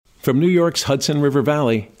From New York's Hudson River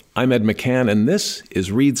Valley, I'm Ed McCann, and this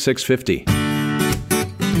is Read 650.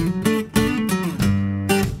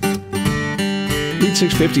 Read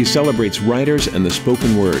 650 celebrates writers and the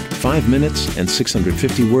spoken word, 5 minutes and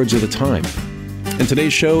 650 words at a time. And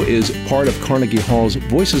today's show is part of Carnegie Hall's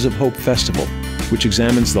Voices of Hope Festival, which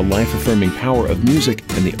examines the life-affirming power of music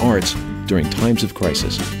and the arts during times of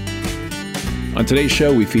crisis. On today's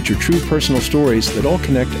show, we feature true personal stories that all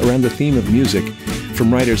connect around the theme of music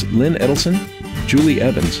from writers Lynn Edelson, Julie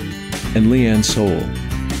Evans, and Leanne Soul.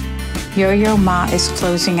 Yo-Yo Ma is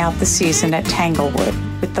closing out the season at Tanglewood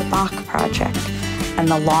with the Bach Project, and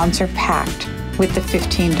the lawns are packed with the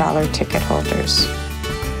 $15 ticket holders.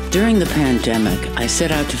 During the pandemic, I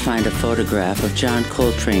set out to find a photograph of John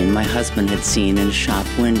Coltrane my husband had seen in a shop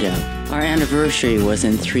window. Our anniversary was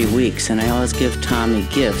in 3 weeks, and I always give Tommy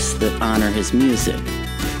gifts that honor his music,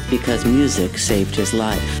 because music saved his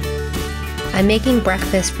life. I'm making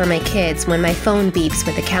breakfast for my kids when my phone beeps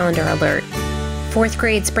with a calendar alert. 4th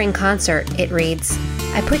grade spring concert, it reads.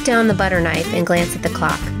 I put down the butter knife and glance at the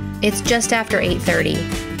clock. It's just after 8:30.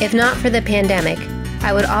 If not for the pandemic,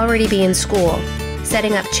 I would already be in school,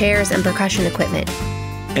 setting up chairs and percussion equipment.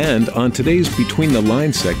 And on today's Between the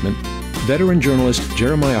Lines segment, veteran journalist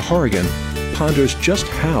Jeremiah Horrigan ponders just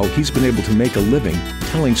how he's been able to make a living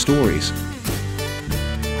telling stories.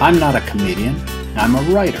 I'm not a comedian. I'm a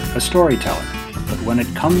writer, a storyteller. But when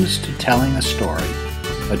it comes to telling a story,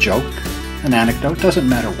 a joke, an anecdote, doesn't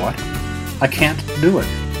matter what, I can't do it.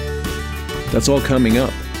 That's all coming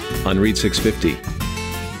up on Read 650.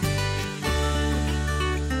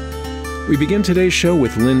 We begin today's show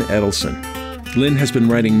with Lynn Edelson. Lynn has been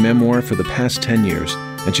writing memoir for the past 10 years,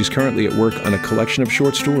 and she's currently at work on a collection of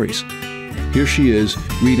short stories. Here she is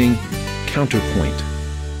reading Counterpoint.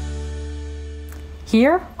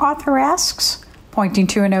 Here, author asks, pointing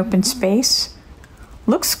to an open space.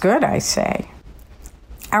 Looks good, I say.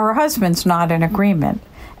 Our husbands nod in agreement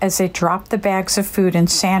as they drop the bags of food and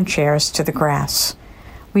sand chairs to the grass.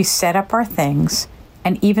 We set up our things,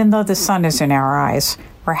 and even though the sun is in our eyes,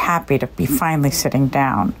 we're happy to be finally sitting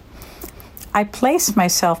down. I place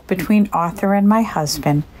myself between Arthur and my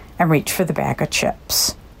husband and reach for the bag of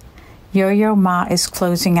chips. Yo-Yo Ma is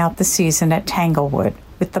closing out the season at Tanglewood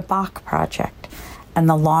with the Bach Project, and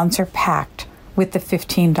the lawns are packed with the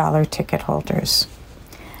 $15 ticket holders.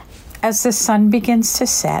 As the sun begins to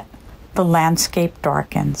set, the landscape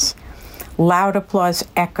darkens. Loud applause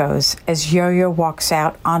echoes as Yo-Yo walks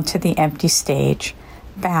out onto the empty stage,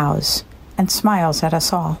 bows, and smiles at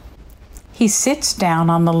us all. He sits down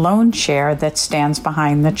on the lone chair that stands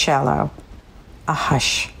behind the cello. A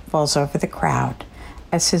hush falls over the crowd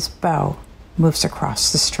as his bow moves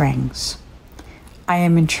across the strings. I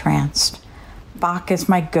am entranced. Bach is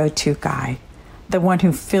my go-to guy, the one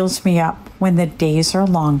who fills me up when the days are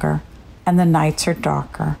longer and the nights are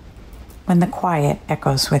darker, when the quiet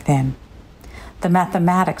echoes within. The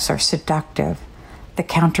mathematics are seductive. The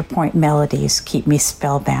counterpoint melodies keep me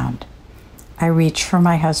spellbound. I reach for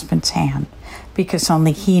my husband's hand because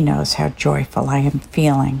only he knows how joyful I am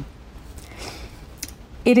feeling.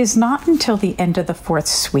 It is not until the end of the 4th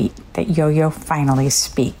suite that Yo-Yo finally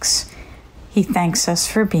speaks. He thanks us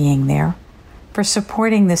for being there, for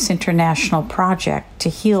supporting this international project to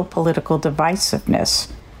heal political divisiveness,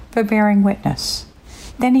 for bearing witness.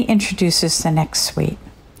 Then he introduces the next suite.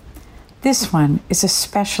 This one is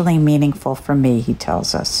especially meaningful for me, he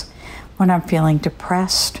tells us. When I'm feeling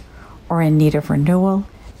depressed or in need of renewal,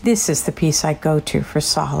 this is the piece I go to for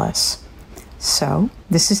solace. So,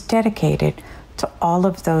 this is dedicated to all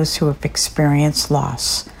of those who have experienced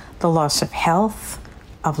loss, the loss of health,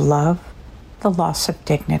 of love, the loss of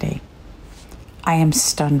dignity. I am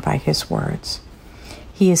stunned by his words.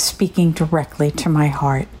 He is speaking directly to my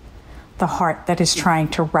heart, the heart that is trying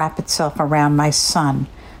to wrap itself around my son,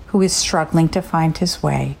 who is struggling to find his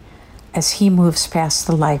way as he moves past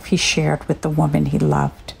the life he shared with the woman he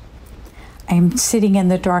loved. I am sitting in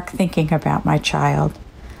the dark thinking about my child,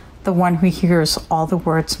 the one who hears all the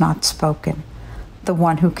words not spoken, the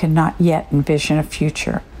one who cannot yet envision a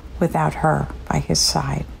future without her by his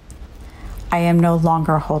side. I am no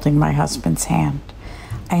longer holding my husband's hand.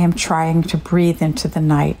 I am trying to breathe into the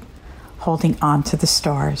night, holding on to the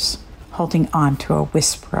stars, holding on to a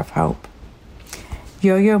whisper of hope.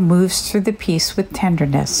 Yo-Yo moves through the piece with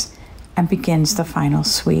tenderness and begins the final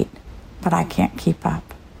suite, but I can't keep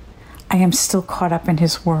up. I am still caught up in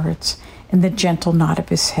his words, in the gentle nod of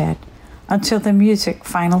his head, until the music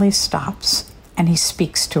finally stops and he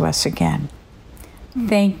speaks to us again.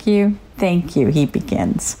 Thank you, he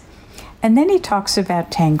begins. And then he talks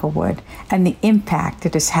about Tanglewood and the impact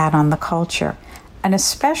it has had on the culture and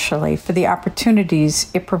especially for the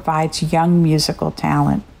opportunities it provides young musical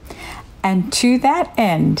talent. And to that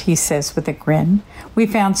end, he says with a grin, we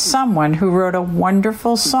found someone who wrote a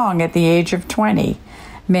wonderful song at the age of 20.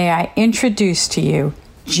 May I introduce to you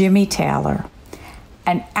Jimmy Taylor.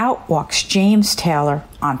 And out walks James Taylor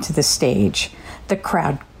onto the stage. The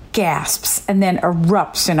crowd gasps and then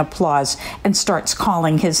erupts in applause and starts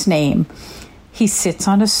calling his name. He sits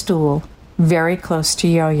on a stool very close to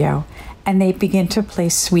Yo-Yo, and they begin to play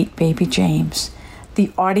Sweet Baby James.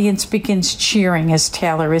 The audience begins cheering as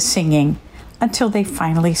Taylor is singing until they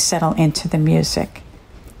finally settle into the music.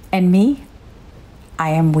 And me? I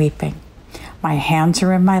am weeping. My hands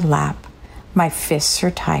are in my lap, my fists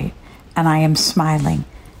are tight, and I am smiling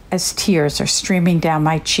as tears are streaming down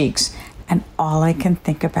my cheeks, and all I can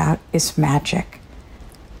think about is magic.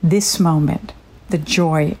 This moment, the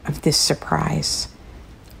joy of this surprise.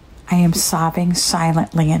 I am sobbing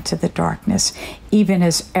silently into the darkness, even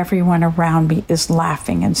as everyone around me is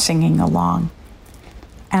laughing and singing along.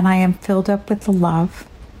 And I am filled up with the love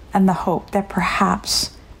and the hope that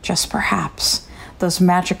perhaps, just perhaps, those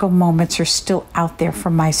magical moments are still out there for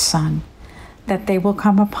my son, that they will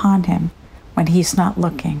come upon him when he's not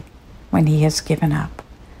looking, when he has given up,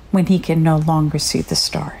 when he can no longer see the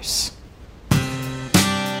stars.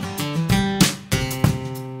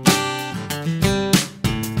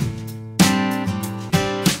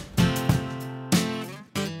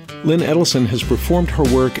 Lynn Edelson has performed her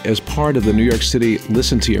work as part of the New York City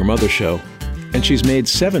Listen to Your Mother show, and she's made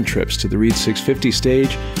 7 trips to the Reed 650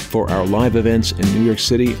 stage for our live events in New York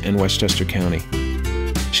City and Westchester County.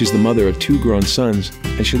 She's the mother of 2 grown sons,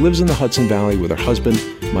 and she lives in the Hudson Valley with her husband,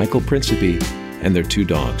 Michael Principe, and their 2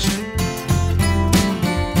 dogs.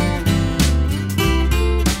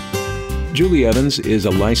 Julie Evans is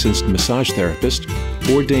a licensed massage therapist,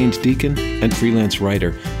 ordained deacon, and freelance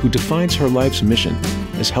writer who defines her life's mission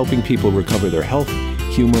as helping people recover their health,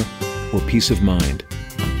 humor, or peace of mind.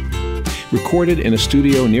 Recorded in a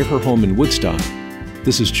studio near her home in Woodstock,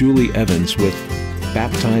 this is Julie Evans with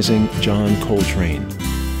Baptizing John Coltrane.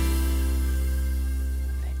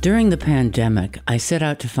 During the pandemic, I set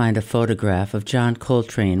out to find a photograph of John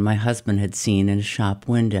Coltrane my husband had seen in a shop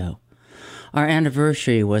window. Our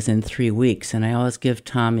anniversary was in 3 weeks, and I always give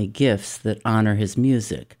Tommy gifts that honor his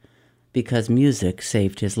music, because music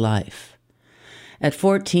saved his life. At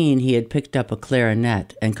 14, he had picked up a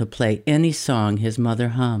clarinet and could play any song his mother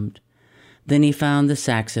hummed. Then he found the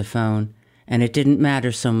saxophone, and it didn't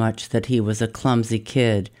matter so much that he was a clumsy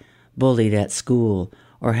kid, bullied at school,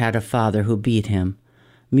 or had a father who beat him.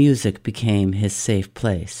 Music became his safe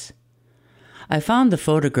place. I found the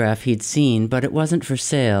photograph he'd seen, but it wasn't for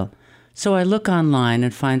sale, so I look online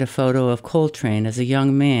and find a photo of Coltrane as a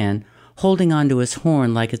young man holding onto his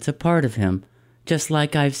horn like it's a part of him, just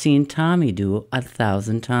like I've seen Tommy do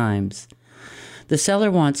 1,000 times. The seller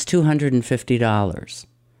wants $250.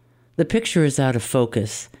 The picture is out of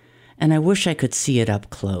focus, and I wish I could see it up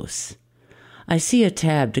close. I see a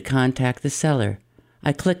tab to contact the seller.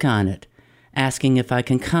 I click on it, asking if I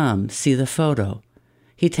can come see the photo.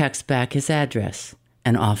 He texts back his address,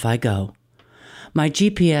 and off I go. My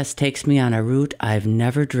GPS takes me on a route I've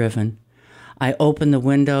never driven. I open the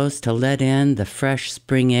windows to let in the fresh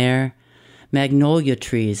spring air, magnolia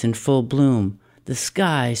trees in full bloom, the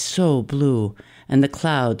sky so blue, and the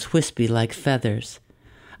clouds wispy like feathers.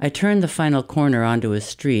 I turn the final corner onto a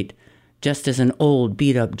street, just as an old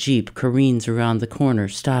beat-up Jeep careens around the corner,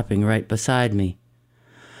 stopping right beside me.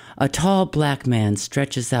 A tall black man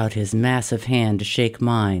stretches out his massive hand to shake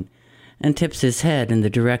mine, and tips his head in the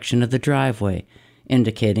direction of the driveway,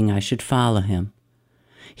 indicating I should follow him.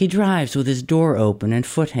 He drives with his door open and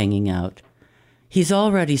foot hanging out. He's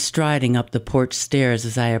already striding up the porch stairs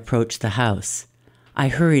as I approach the house. I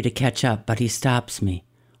hurry to catch up, but he stops me.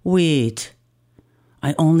 Wait.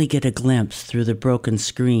 I only get a glimpse through the broken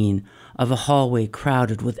screen of a hallway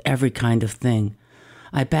crowded with every kind of thing.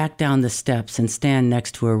 I back down the steps and stand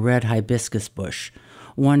next to a red hibiscus bush,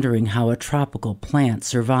 wondering how a tropical plant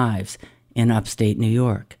survives in upstate New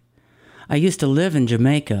York. I used to live in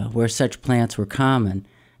Jamaica, where such plants were common,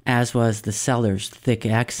 as was the seller's thick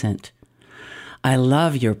accent. I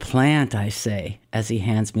love your plant, I say, as he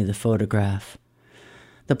hands me the photograph.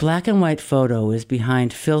 The black and white photo is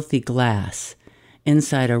behind filthy glass,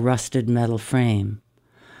 inside a rusted metal frame.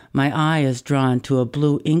 My eye is drawn to a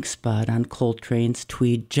blue ink spot on Coltrane's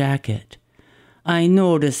tweed jacket. I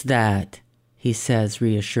noticed that, he says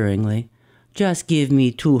reassuringly. Just give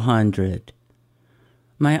me $200.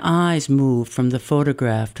 My eyes move from the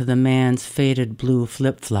photograph to the man's faded blue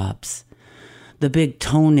flip-flops, the big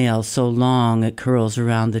toenail so long it curls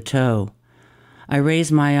around the toe. I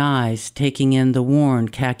raise my eyes, taking in the worn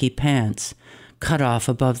khaki pants, cut off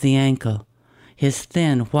above the ankle, his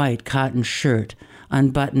thin white cotton shirt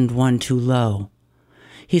unbuttoned one too low.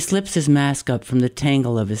 He slips his mask up from the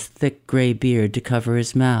tangle of his thick gray beard to cover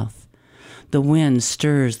his mouth. The wind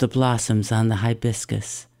stirs the blossoms on the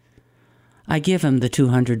hibiscus. I give him the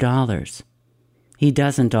 $200. He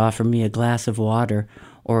doesn't offer me a glass of water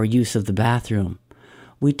or use of the bathroom.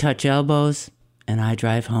 We touch elbows, and I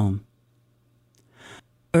drive home.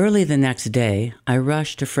 Early the next day, I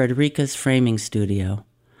rush to Frederica's framing studio.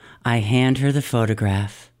 I hand her the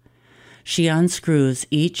photograph. She unscrews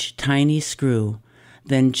each tiny screw,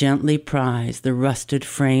 then gently pries the rusted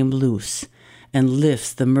frame loose and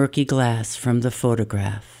lifts the murky glass from the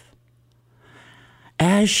photograph.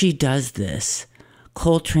 As she does this,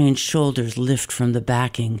 Coltrane's shoulders lift from the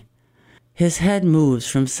backing. His head moves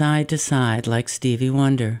from side to side like Stevie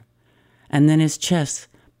Wonder, and then his chest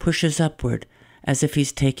pushes upward as if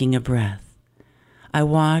he's taking a breath. I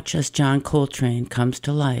watch as John Coltrane comes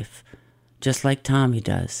to life, just like Tommy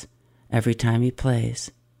does, every time he plays.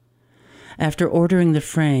 After ordering the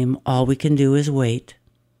frame, all we can do is wait.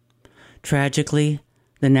 Tragically,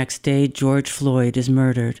 the next day George Floyd is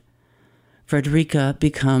murdered. Frederica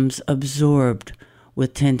becomes absorbed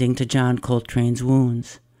with tending to John Coltrane's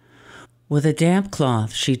wounds. With a damp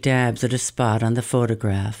cloth, she dabs at a spot on the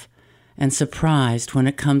photograph, and surprised when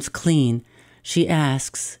it comes clean, she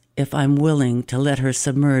asks if I'm willing to let her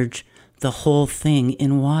submerge the whole thing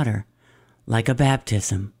in water, like a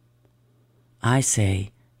baptism. I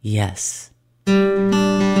say yes.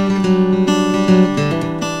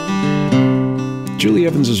 Julie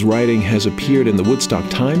Evans' writing has appeared in the Woodstock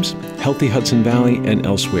Times, Healthy Hudson Valley, and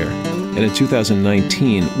elsewhere. And in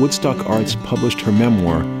 2019, Woodstock Arts published her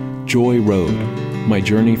memoir, Joy Road, My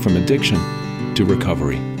Journey from Addiction to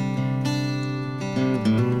Recovery.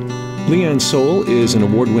 Leanne Soul is an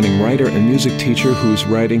award-winning writer and music teacher whose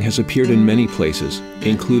writing has appeared in many places,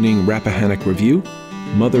 including Rappahannock Review,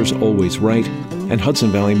 Mother's Always Right, and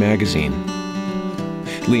Hudson Valley Magazine.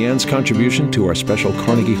 Leanne's contribution to our special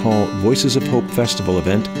Carnegie Hall Voices of Hope Festival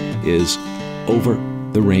event is Over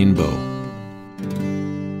the Rainbow.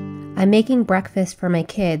 I'm making breakfast for my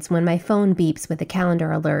kids when my phone beeps with a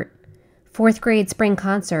calendar alert. 4th grade spring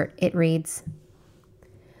concert, it reads.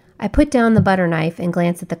 I put down the butter knife and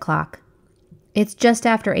glance at the clock. It's just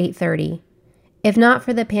after 8:30. If not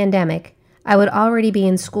for the pandemic, I would already be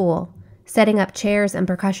in school, setting up chairs and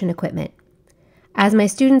percussion equipment. As my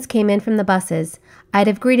students came in from the buses, I'd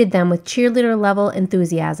have greeted them with cheerleader-level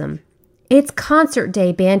enthusiasm. It's concert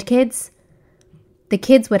day, band kids! The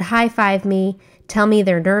kids would high-five me, tell me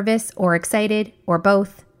they're nervous or excited or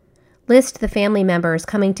both, list the family members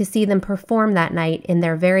coming to see them perform that night in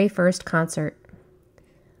their very first concert.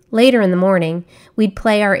 Later in the morning, we'd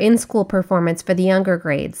play our in-school performance for the younger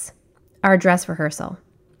grades, our dress rehearsal.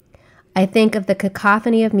 I think of the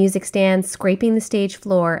cacophony of music stands scraping the stage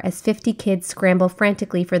floor as 50 kids scramble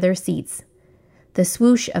frantically for their seats, the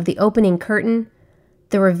swoosh of the opening curtain,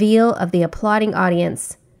 the reveal of the applauding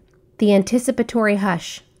audience, the anticipatory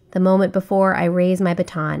hush the moment before I raise my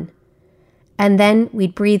baton. And then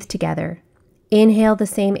we'd breathe together, inhale the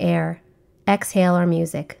same air, exhale our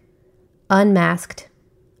music, unmasked,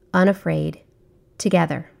 unafraid,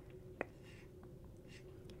 together.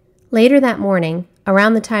 Later that morning,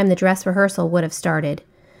 around the time the dress rehearsal would have started,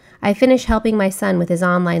 I finish helping my son with his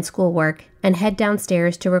online schoolwork and head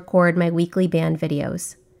downstairs to record my weekly band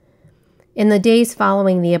videos. In the days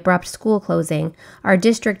following the abrupt school closing, our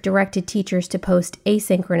district directed teachers to post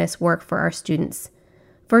asynchronous work for our students.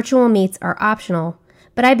 Virtual meets are optional,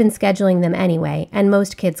 but I've been scheduling them anyway, and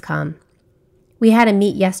most kids come. We had a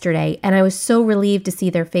meet yesterday, and I was so relieved to see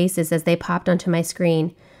their faces as they popped onto my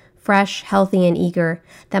screen, fresh, healthy, and eager,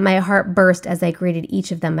 that my heart burst as I greeted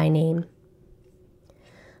each of them by name.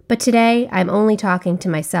 But today, I'm only talking to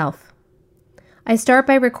myself. I start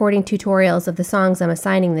by recording tutorials of the songs I'm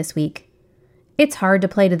assigning this week. It's hard to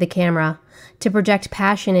play to the camera, to project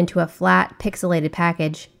passion into a flat, pixelated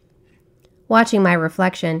package. Watching my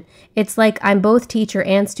reflection, it's like I'm both teacher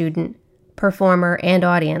and student, performer and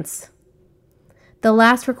audience. The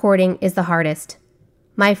last recording is the hardest.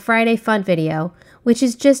 My Friday Fun video, which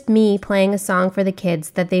is just me playing a song for the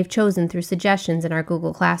kids that they've chosen through suggestions in our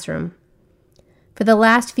Google Classroom. For the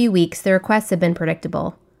last few weeks, the requests have been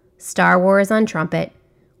predictable. Star Wars on trumpet,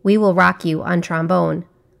 We Will Rock You on trombone,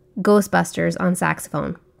 Ghostbusters on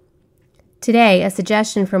saxophone. Today, a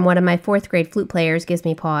suggestion from one of my 4th grade flute players gives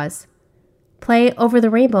me pause. Play Over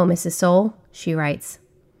the Rainbow, Mrs. Soul, she writes.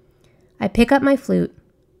 I pick up my flute,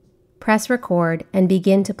 press record, and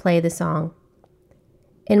begin to play the song.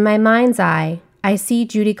 In my mind's eye, I see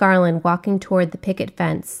Judy Garland walking toward the picket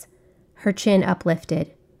fence, her chin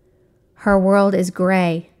uplifted. Her world is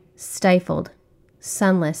gray, stifled,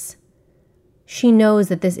 sunless. She knows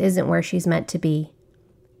that this isn't where she's meant to be.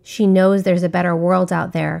 She knows there's a better world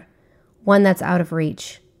out there, one that's out of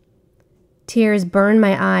reach. Tears burn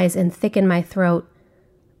my eyes and thicken my throat,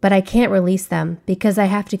 but I can't release them because I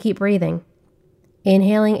have to keep breathing.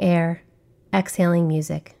 Inhaling air, exhaling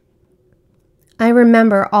music. I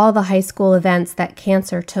remember all the high school events that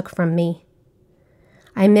cancer took from me.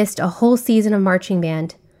 I missed a whole season of marching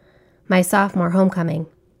band, my sophomore homecoming.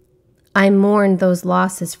 I mourned those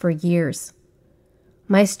losses for years.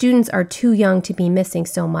 My students are too young to be missing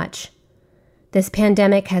so much. This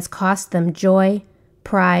pandemic has cost them joy,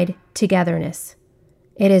 pride, togetherness.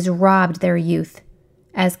 It has robbed their youth,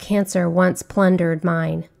 as cancer once plundered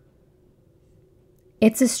mine.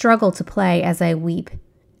 It's a struggle to play as I weep.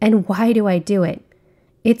 And why do I do it?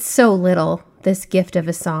 It's so little, this gift of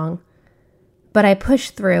a song. But I push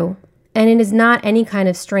through, and it is not any kind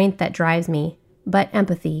of strength that drives me, but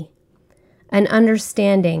empathy. An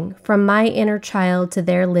understanding from my inner child to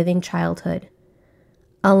their living childhood.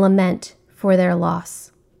 A lament for their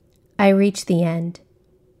loss. I reach the end.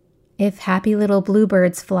 If happy little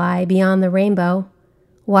bluebirds fly beyond the rainbow,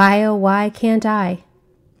 why oh why can't I?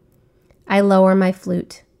 I lower my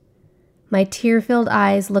flute. My tear-filled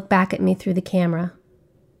eyes look back at me through the camera.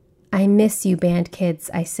 I miss you, band kids,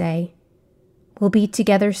 I say. We'll be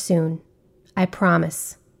together soon, I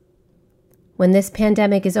promise. When this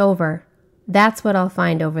pandemic is over, that's what I'll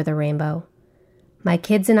find over the rainbow. My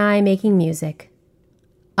kids and I making music.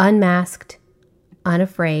 Unmasked,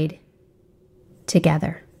 unafraid,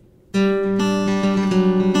 together.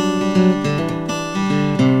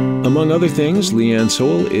 Among other things, Leanne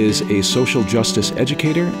Sowell is a social justice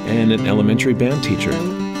educator and an elementary band teacher.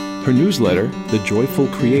 Her newsletter, The Joyful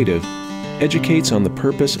Creative, educates on the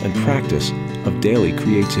purpose and practice of daily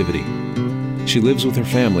creativity. She lives with her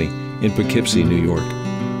family in Poughkeepsie, New York.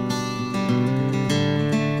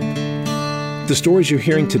 The stories you're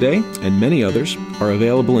hearing today, and many others, are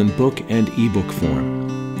available in book and ebook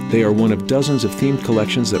form. They are one of dozens of themed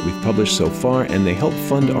collections that we've published so far, and they help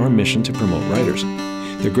fund our mission to promote writers.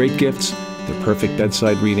 They're great gifts, they're perfect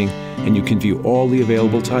bedside reading, and you can view all the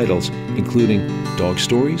available titles, including Dog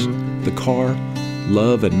Stories, The Car,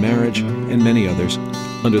 Love and Marriage, and many others,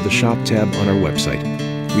 under the Shop tab on our website,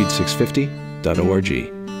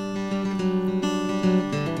 read650.org.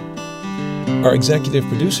 Our executive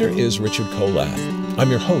producer is Richard Colath.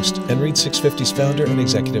 I'm your host and Read 650's founder and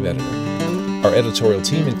executive editor. Our editorial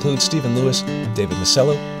team includes Stephen Lewis, David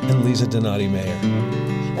Masello, and Lisa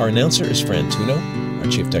Donati-Mayer. Our announcer is Fran Tuno. Our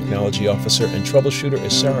Chief Technology Officer and Troubleshooter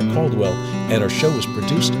is Sarah Caldwell, and our show is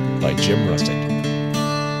produced by Jim Rusting.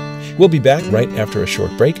 We'll be back right after a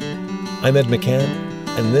short break. I'm Ed McCann,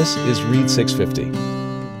 and this is Read 650.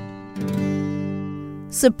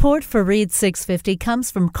 Support for Read 650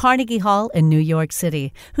 comes from Carnegie Hall in New York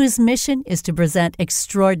City, whose mission is to present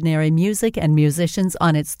extraordinary music and musicians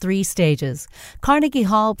on its 3 stages. Carnegie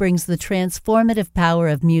Hall brings the transformative power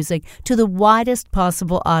of music to the widest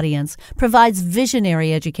possible audience, provides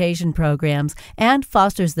visionary education programs, and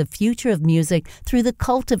fosters the future of music through the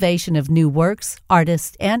cultivation of new works,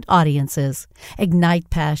 artists, and audiences. Ignite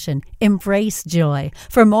passion, embrace joy.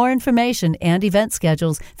 For more information and event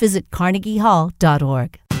schedules, visit carnegiehall.org.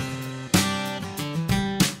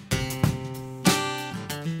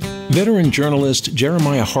 Veteran journalist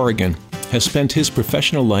Jeremiah Horrigan has spent his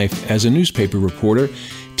professional life as a newspaper reporter,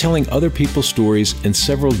 telling other people's stories in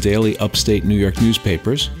several daily upstate New York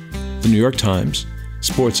newspapers, the New York Times,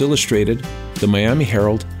 Sports Illustrated, the Miami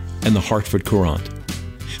Herald, and the Hartford Courant.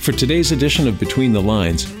 For today's edition of Between the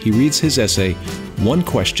Lines, he reads his essay, 1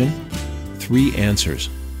 Question, 3 Answers.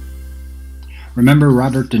 Remember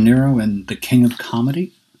Robert De Niro in The King of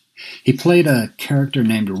Comedy? He played a character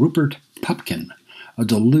named Rupert Pupkin, a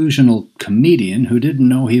delusional comedian who didn't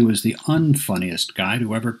know he was the unfunniest guy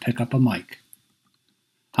to ever pick up a mic.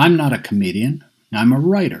 I'm not a comedian. I'm a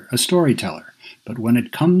writer, a storyteller. But when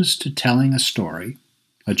it comes to telling a story,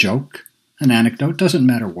 a joke, an anecdote, doesn't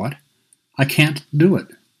matter what, I can't do it.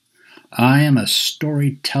 I am a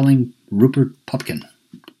storytelling Rupert Pupkin.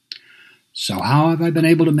 So how have I been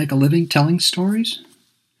able to make a living telling stories?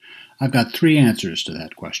 I've got 3 answers to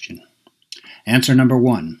that question. Answer number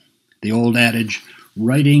 1, the old adage,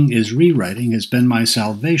 writing is rewriting, has been my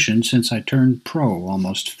salvation since I turned pro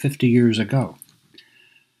almost 50 years ago.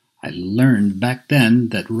 I learned back then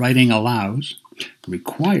that writing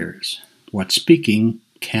requires what speaking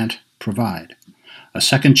can't provide, a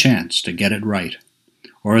second chance to get it right,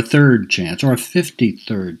 or a third chance, or a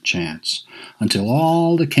 53rd chance, until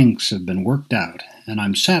all the kinks have been worked out, and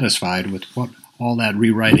I'm satisfied with what all that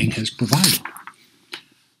rewriting has provided.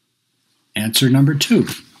 Answer number 2.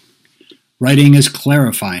 Writing is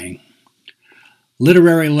clarifying.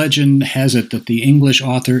 Literary legend has it that the English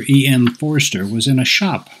author E.M. Forster was in a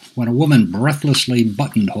shop when a woman breathlessly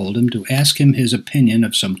buttonholed him to ask him his opinion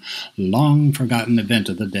of some long-forgotten event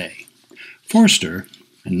of the day. Forster,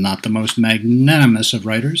 and not the most magnanimous of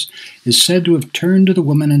writers, is said to have turned to the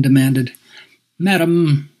woman and demanded,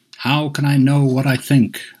 "Madam, how can I know what I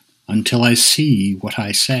think until I see what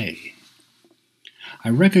I say?" I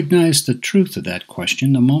recognized the truth of that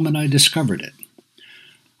question the moment I discovered it.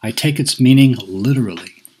 I take its meaning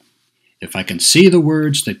literally. If I can see the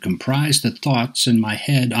words that comprise the thoughts in my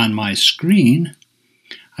head on my screen,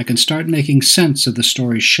 I can start making sense of the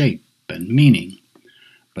story's shape and meaning.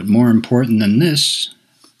 But more important than this,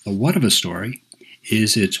 the what of a story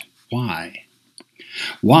is its why.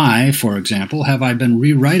 Why, for example, have I been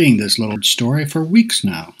rewriting this little story for weeks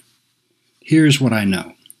now? Here's what I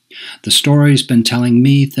know. The story's been telling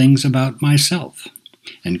me things about myself,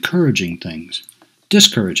 encouraging things,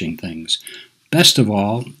 discouraging things, best of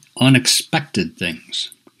all, unexpected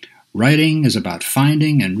things. Writing is about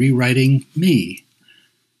finding and rewriting me.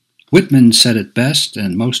 Whitman said it best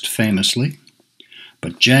and most famously,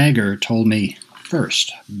 but Jagger told me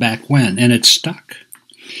first, back when, and it stuck.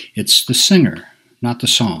 It's the singer, not the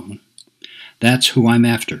song. That's who I'm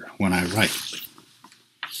after when I write.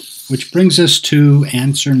 Which brings us to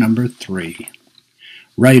answer number 3.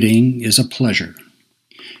 Writing is a pleasure.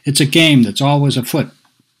 It's a game that's always afoot,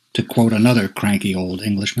 to quote another cranky old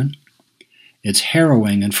Englishman. It's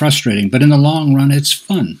harrowing and frustrating, but in the long run it's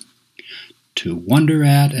fun. To wonder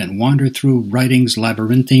at and wander through writing's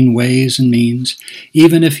labyrinthine ways and means,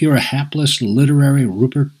 even if you're a hapless literary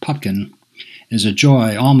Rupert Pupkin, is a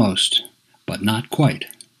joy almost, but not quite,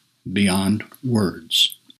 beyond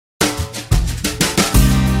words.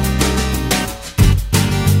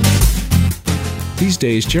 These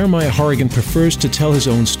days, Jeremiah Horrigan prefers to tell his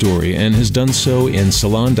own story and has done so in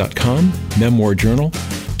Salon.com, Memoir Journal,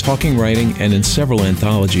 Talking Writing, and in several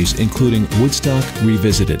anthologies, including Woodstock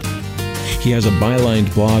Revisited. He has a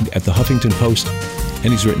bylined blog at the Huffington Post,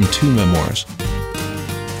 and he's written 2 memoirs.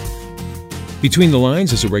 Between the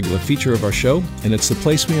Lines is a regular feature of our show, and it's the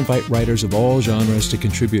place we invite writers of all genres to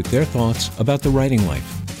contribute their thoughts about the writing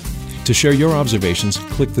life. To share your observations,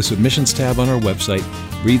 click the Submissions tab on our website,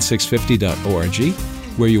 read650.org,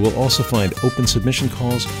 where you will also find open submission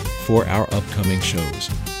calls for our upcoming shows.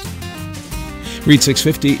 Read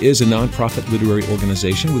 650 is a nonprofit literary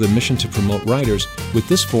organization with a mission to promote writers with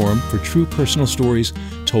this forum for true personal stories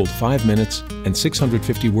told 5 minutes and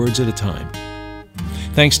 650 words at a time.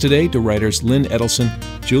 Thanks today to writers Lynn Edelson,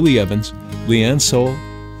 Julie Evans, Leanne Soul,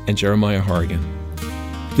 and Jeremiah Horrigan.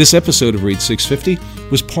 This episode of Read 650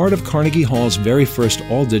 was part of Carnegie Hall's very first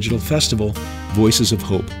all-digital festival, Voices of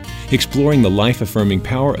Hope, exploring the life-affirming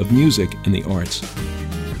power of music and the arts.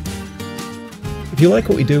 If you like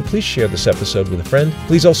what we do, please share this episode with a friend.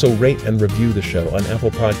 Please also rate and review the show on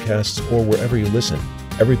Apple Podcasts or wherever you listen.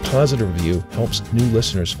 Every positive review helps new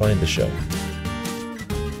listeners find the show.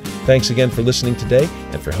 Thanks again for listening today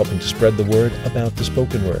and for helping to spread the word about the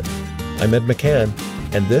spoken word. I'm Ed McCann,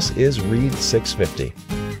 and this is Read 650.